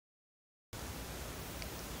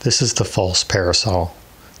This is the false parasol.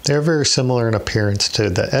 They are very similar in appearance to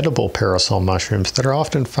the edible parasol mushrooms that are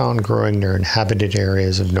often found growing near inhabited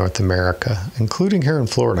areas of North America, including here in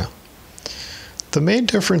Florida. The main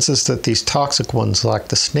difference is that these toxic ones lack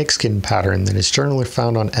the snakeskin pattern that is generally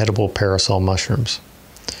found on edible parasol mushrooms.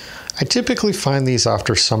 I typically find these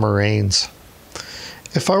after summer rains.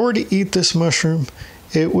 If I were to eat this mushroom,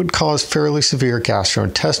 it would cause fairly severe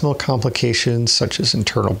gastrointestinal complications such as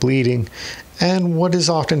internal bleeding and what is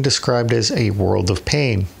often described as a world of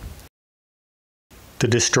pain. The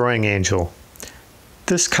destroying angel.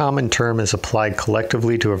 This common term is applied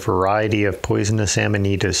collectively to a variety of poisonous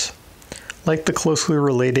amanitas. Like the closely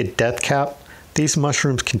related death cap, these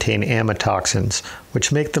mushrooms contain amatoxins,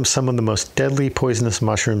 which make them some of the most deadly poisonous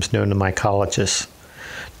mushrooms known to mycologists.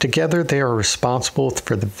 Together, they are responsible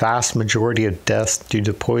for the vast majority of deaths due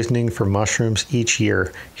to poisoning from mushrooms each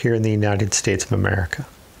year here in the United States of America.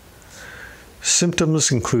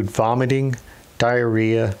 Symptoms include vomiting,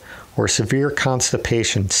 diarrhea, or severe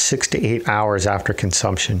constipation 6 to 8 hours after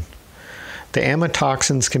consumption. The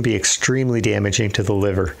amatoxins can be extremely damaging to the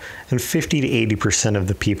liver, and 50 to 80% of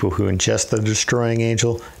the people who ingest the destroying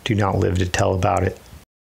angel do not live to tell about it.